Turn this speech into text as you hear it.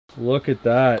Look at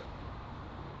that.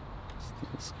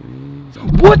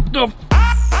 What the?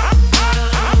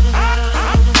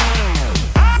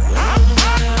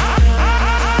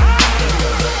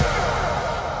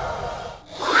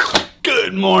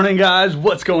 Good morning, guys.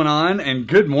 What's going on? And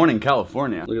good morning,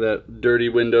 California. Look at that dirty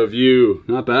window view.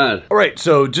 Not bad. All right,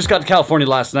 so just got to California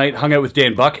last night, hung out with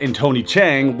Dan Buck and Tony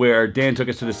Chang, where Dan took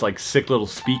us to this like sick little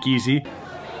speakeasy.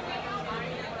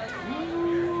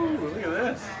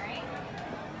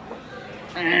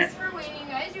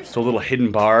 So a little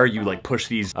hidden bar, you like push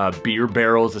these beer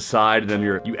barrels aside, and then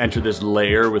you enter this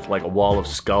lair with like a wall of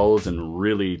skulls and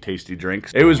really tasty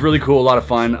drinks. It was really cool, a lot of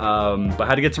fun, but I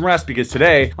had to get some rest because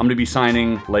today I'm gonna be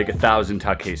signing like 1,000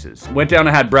 tuck cases. Went down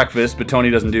and had breakfast, but Tony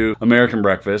doesn't do American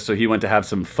breakfast, so he went to have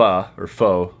some food,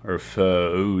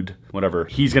 whatever.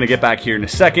 He's gonna get back here in a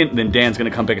second, then Dan's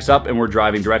gonna come pick us up, and we're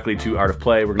driving directly to Art of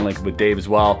Play. We're gonna link up with Dave as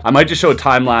well. I might just show a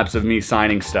time lapse of me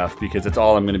signing stuff because that's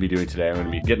all I'm gonna be doing today. I'm gonna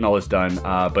be getting all this done,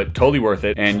 but totally worth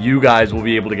it. And you guys will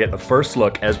be able to get a first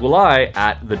look, as will I,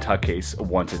 at the tuck case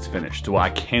once it's finished. So I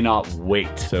cannot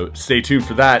wait. So stay tuned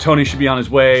for that. Tony should be on his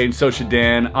way, and so should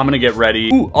Dan. I'm gonna get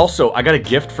ready. Ooh, also, I got a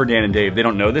gift for Dan and Dave. They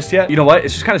don't know this yet. You know what?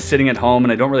 It's just kind of sitting at home,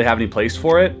 and I don't really have any place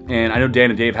for it. And I know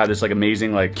Dan and Dave have this like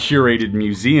amazing, like curated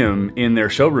museum in their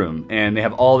showroom, and they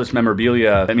have all this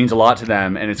memorabilia that means a lot to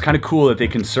them. And it's kind of cool that they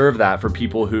conserve that for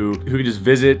people who can just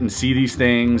visit and see these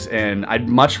things. And I'd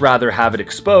much rather have it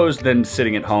exposed than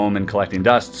sitting at home and collecting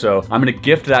dust. So I'm gonna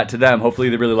gift that to them. Hopefully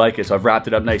they really like it. So I've wrapped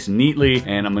it up nice and neatly,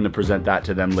 and I'm gonna present that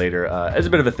to them later as a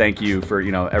bit of a thank you for,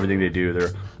 you know, everything they do.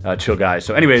 They're chill guys.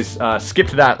 So anyways, skip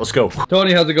to that. Let's go.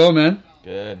 Tony, how's it going, man?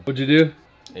 Good. What'd you do?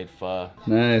 Ate pho.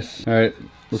 Nice. All right,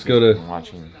 let's go to. I'm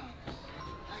watching.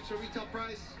 Extra retail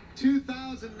price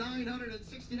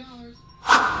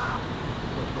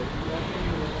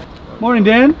 $2,960. Morning,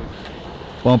 Dan.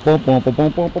 Bump, bump, bump, bump,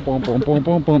 bump, bump, bump, bump, bump,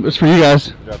 bump, bump. It's for you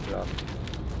guys. Drop it off.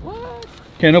 What?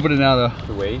 Can't open it now, though.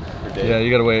 To wait for Dave? Yeah,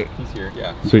 you gotta wait. He's here.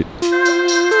 Yeah. Sweet.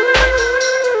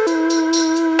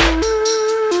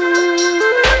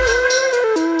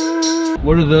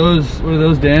 What are those? What are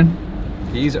those, Dan?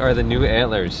 These are the new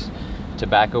antlers.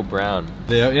 Tobacco brown.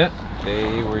 They out yet?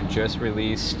 They were just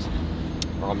released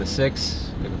on the 6th.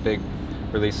 We have a big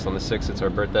release on the 6th. It's our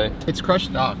birthday. It's crushed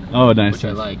stock. Oh, nice. Which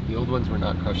I like. The old ones were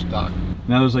not crushed stock.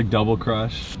 Now there's like double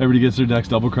crush. Everybody gets their decks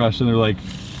double crushed, and they're like,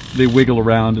 they wiggle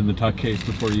around in the tuck case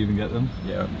before you even get them.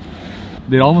 Yeah.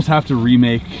 They'd almost have to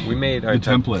remake We made our the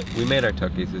template. We made our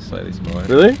tuck cases slightly smaller.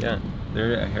 Really? Yeah.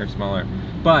 They're a hair smaller.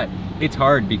 But it's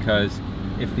hard because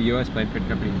if the US blind print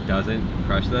company doesn't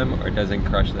crush them or doesn't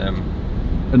crush them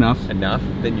enough,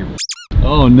 then you're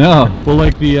oh no. Well,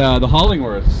 like the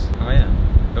Hollingworths. Oh yeah.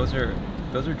 Those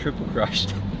are triple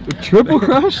crushed. Triple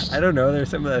crushed? I don't know, they're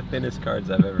some of the thinnest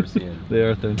cards I've ever seen. They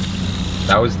are thin.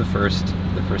 That was the first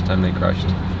time they crushed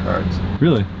cards.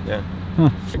 Really? Yeah.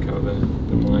 Huh. Look how the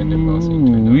blind embossing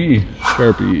turned out.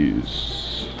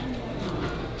 Sharpies.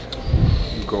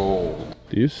 Gold.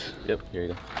 These? Yep, here you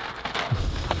go.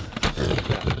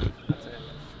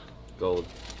 Gold.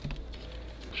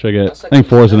 Should I get, I think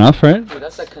 4 is enough, right? Dude,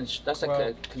 that's like construction.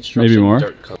 Maybe more.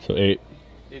 Dirt color. So 8.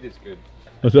 8 is good.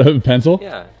 What's that, a pencil?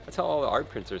 Yeah, that's how all the art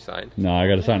prints are signed. No, I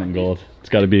gotta sign it in gold. It's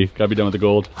gotta be done with the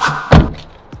gold.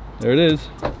 There it is.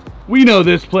 We know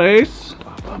this place.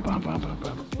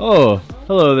 Oh,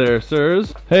 hello there,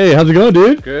 sirs. Hey, how's it going,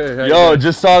 dude? Good. Yo,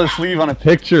 just saw the sleeve on a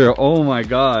picture. Oh my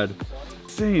god.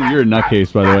 Insane. You're a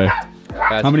nutcase, by the way.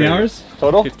 That's How many great. hours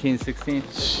total? 15, 16.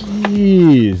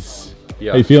 Jeez.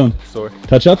 Yeah. How you feeling? Sore.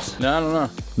 Touch-ups? No, I don't know.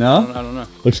 No? I don't know.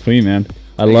 Looks clean, man.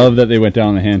 I love that they went down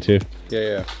on the hand too.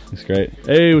 Yeah. Looks great.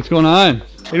 Hey, what's going on? How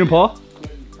you doing, Paul?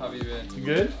 How have you been? You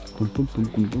good? Boom, boom, boom,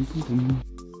 boom, boom, boom, boom.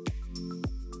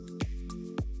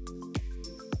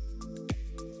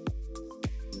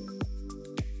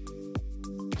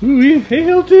 Ooh, hey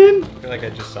Hilton! I feel like I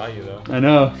just saw you though. I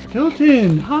know.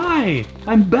 Hilton, hi!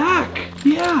 I'm back!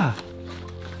 Yeah!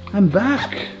 I'm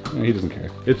back! No, he doesn't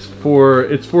care. It's for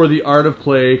the Art of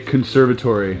Play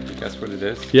Conservatory. Guess what it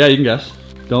is? Yeah, you can guess.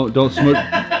 Don't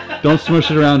smush don't smush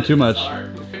it around too much.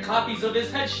 Copies of his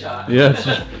headshot. Yeah, it's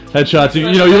just headshots.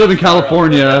 You know, you live in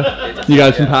California. You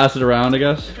guys can pass it around, I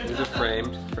guess. There's a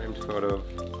framed photo of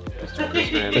Mr.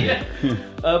 Chris Ramsay.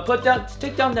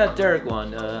 Take down that Derek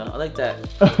one. I like that.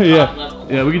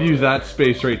 Yeah, we could use that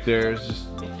space right there. It's just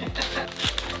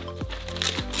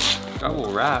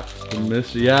Double wrap.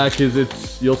 yeah,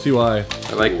 cause you'll see why.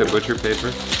 I like the butcher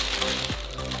paper.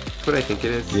 That's what I think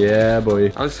it is. Yeah,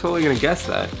 boy. I was totally gonna guess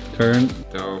that. Turn.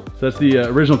 Dope. So that's the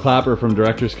original clapper from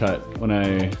Director's Cut. On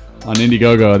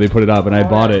Indiegogo, they put it up, and I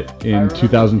bought it in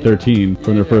 2013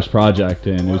 from their first project,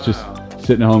 and it was just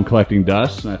sitting at home collecting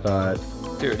dust, and I thought,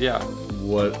 Dude, yeah.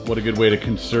 What a good way to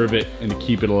conserve it and to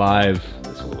keep it alive.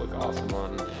 This will look awesome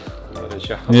on another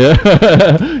shot.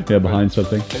 Yeah. Yeah, behind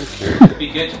something. It'd be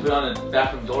good to put on a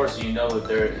bathroom door so you know if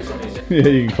there's somebody's in. Yeah,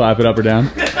 you can clap it up or down.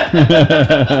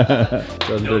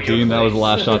 2013, that was the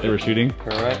last shot they were shooting.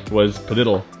 Alright. Was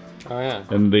Padiddle. Oh yeah.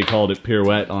 And they called it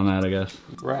pirouette on that, I guess.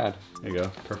 Rad. There you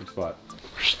go. Perfect spot.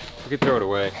 We could throw it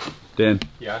away. Dan.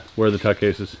 Yeah. Where are the tuck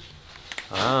cases?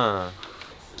 Ah.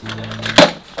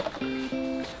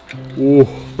 Ooh,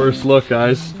 first look,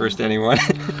 guys. First anyone.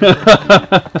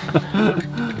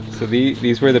 So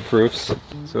these were the proofs.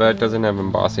 So that doesn't have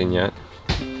embossing yet.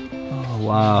 Oh,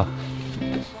 wow.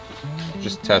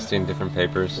 Just testing different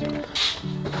papers. I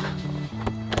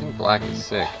think black is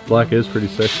sick. Black is pretty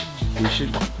sick.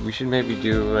 We should maybe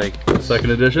do like Second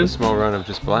edition? a small run of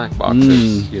just black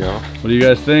boxes, you know? What do you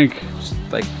guys think? Just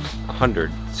like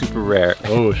 100. Super rare.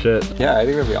 Oh, shit. Yeah, I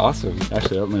think that'd be awesome.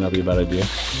 Actually, that might not be a bad idea.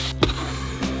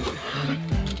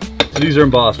 So these are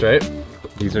embossed, right?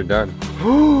 These are done.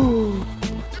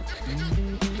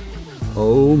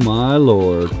 Oh my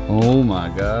lord. Oh my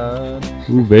god.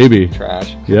 Ooh, baby.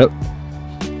 Trash. Yep.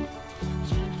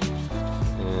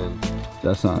 And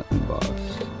That's not embossed.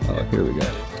 Oh, here we go.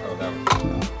 oh, that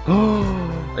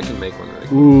one. I can make one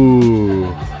right. Ooh.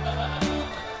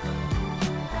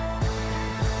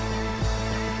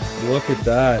 Look at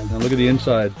that. Now look at the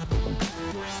inside.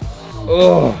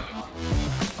 Oh.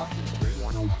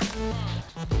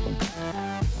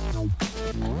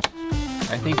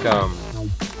 I think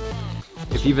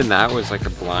if even that was like a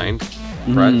blind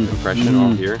impression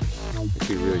all here, it'd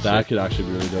be really That sick. could actually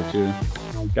be really dope too.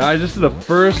 Guys, this is the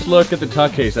first look at the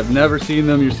tuck case. I've never seen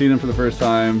them. You're seeing them for the first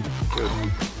time. Good.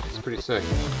 It's pretty sick.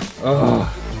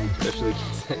 Oh. Especially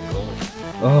gold.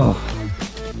 Oh.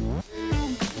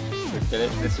 Look at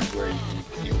it. This is where you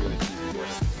really see the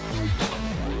difference.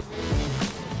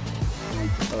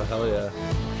 Oh, hell yeah.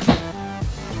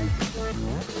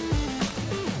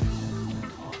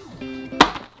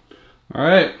 All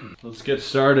right, let's get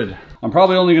started. I'm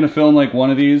probably only gonna film like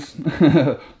one of these,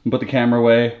 put the camera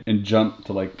away and jump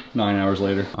to like 9 hours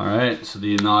later. All right, so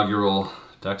the inaugural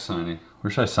deck signing. Where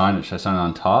should I sign it? Should I sign it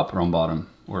on top or on bottom?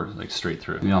 Or like straight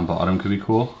through? Maybe on bottom could be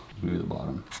cool. Maybe the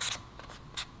bottom.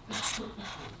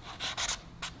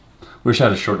 Wish I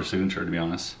had a shorter signature, to be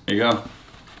honest. There you go.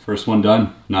 First one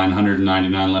done.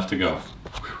 999 left to go.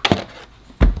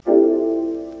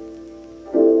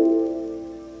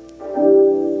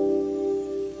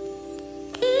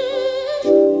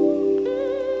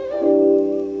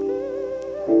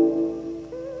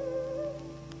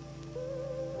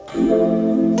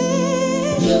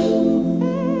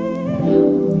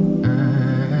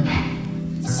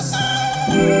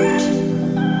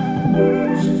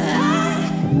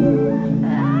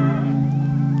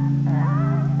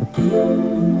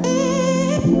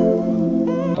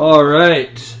 All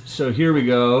right, so here we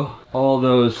go. All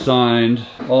those signed,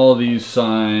 all these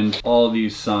signed, all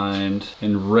these signed,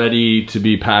 and ready to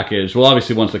be packaged. Well,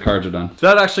 obviously once the cards are done. So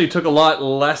that actually took a lot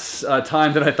less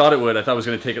time than I thought it would. I thought it was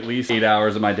gonna take at least 8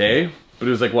 hours of my day. But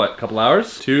it was like, what, a couple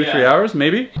hours? 2, 3 hours,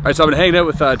 maybe? All right, so I've been hanging out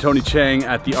with Tony Chang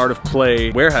at the Art of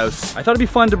Play warehouse. I thought it'd be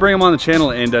fun to bring him on the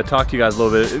channel and talk to you guys a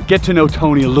little bit, get to know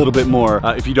Tony a little bit more.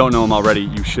 If you don't know him already,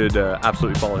 you should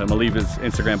absolutely follow him. I'll leave his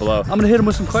Instagram below. I'm gonna hit him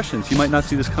with some questions. You might not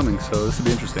see this coming, so this will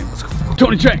be interesting. Let's go.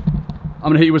 Tony Chang, I'm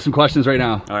gonna hit you with some questions right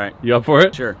now. All right. You up for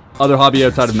it? Sure. Other hobby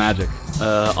outside of magic?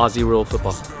 Aussie rule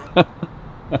football.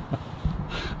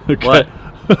 Okay. What?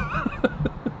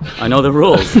 I know the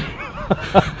rules.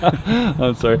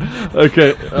 I'm sorry.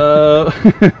 Okay.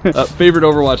 Favorite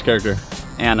Overwatch character?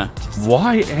 Anna.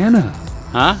 Why Anna?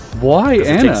 Huh? Why It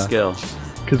Anna? takes skill.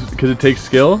 Because it takes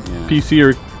skill? Yeah.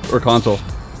 PC or console?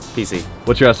 PC.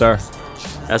 What's your SR?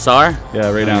 SR?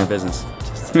 Yeah, right None of now. your business.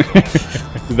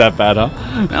 Is that bad, huh?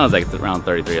 That was like around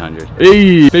 3,300.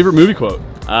 Hey! Favorite movie quote?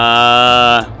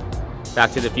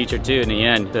 Back to the Future 2 in the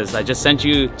end, because I just sent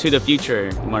you to the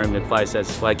future. Marty McFly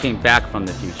says, well, I came back from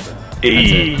the future.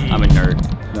 That's it. I'm a nerd.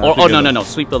 No, Oh, no,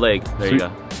 sweep the leg. There you go.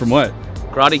 From what?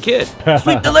 Karate Kid.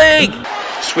 Sweep the leg!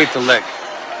 Sweep the leg.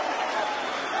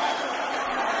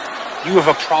 You have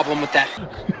a problem with that?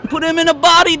 Put him in a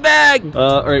body bag!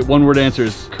 All right, one word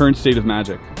answers. Current state of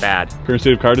magic. Bad. Current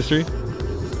state of cardistry?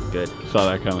 Good. Saw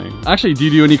that coming. Actually, do you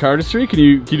do any cardistry? Can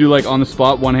you do like on the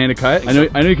spot, one-handed cut? I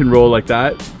know you can roll like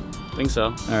that. I think so.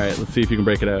 All right, let's see if you can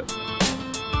break it out.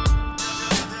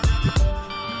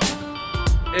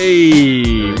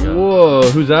 Hey, whoa,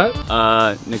 who's that?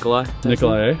 Nikolai.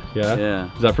 Nikolai, eh? Yeah.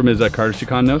 Yeah. Is that from his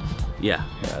Cardistry notes? Yeah.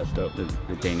 Yeah, that's dope.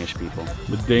 The Danish people.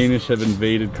 The Danish have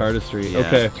invaded Cardistry. Yeah.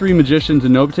 Okay, 3 magicians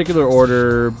in no particular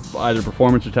order, either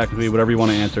performance or technically, whatever you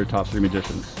want to answer. Top 3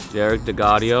 magicians. Derek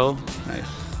DeGaudio,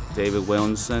 Nice. David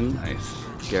Williamson, Nice.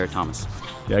 Garrett Thomas.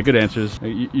 Yeah, good answers.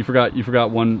 You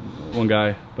forgot one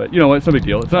guy, but you know what? It's no big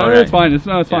deal. It's not. Okay. It's fine. It's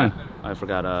Yeah. fine. I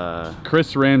forgot.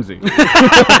 Chris Ramsay.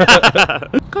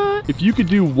 If you could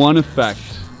do one effect,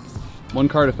 one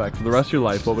card effect for the rest of your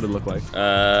life, what would it look like?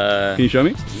 Can you show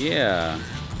me? Yeah.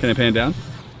 Can I pan down?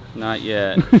 Not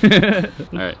yet.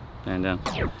 All right, stand down.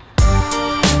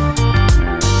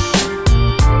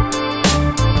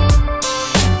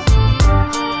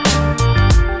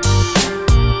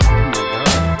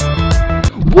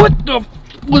 What the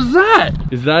was that?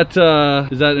 Is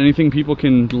that anything people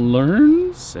can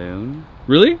learn? Soon.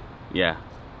 Really? Yeah.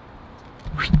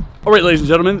 All right, ladies and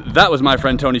gentlemen, that was my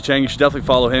friend Tony Chang. You should definitely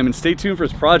follow him and stay tuned for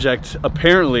his project.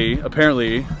 Apparently,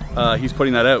 he's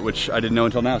putting that out, which I didn't know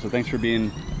until now. So thanks for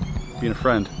being a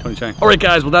friend, Tony Chang. All right,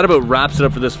 guys, well that about wraps it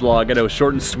up for this vlog. I know it was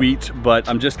short and sweet, but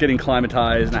I'm just getting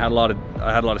climatized, and I had a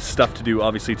lot of stuff to do,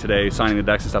 obviously today, signing the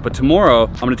decks and stuff. But tomorrow,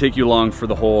 I'm gonna take you along for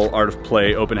the whole Art of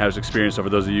Play open house experience. So for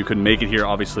those of you who couldn't make it here,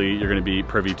 obviously you're gonna be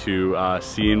privy to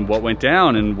seeing what went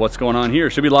down and what's going on here.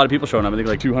 Should be a lot of people showing up. I think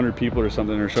like 200 people or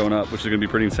something are showing up, which is gonna be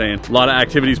pretty insane. A lot of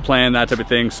activities planned, that type of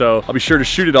thing. So I'll be sure to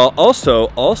shoot it all.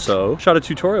 Also shot a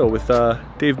tutorial with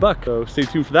Dave Buck. So stay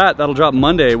tuned for that. That'll drop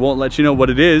Monday. Won't let you know what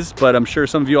it is, but I'm sure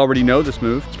some of you already know this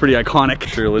move. It's pretty iconic.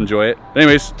 Sure you'll enjoy it.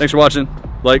 Anyways, thanks for watching.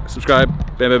 Like, subscribe,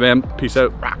 bam, bam, bam. Peace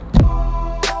out.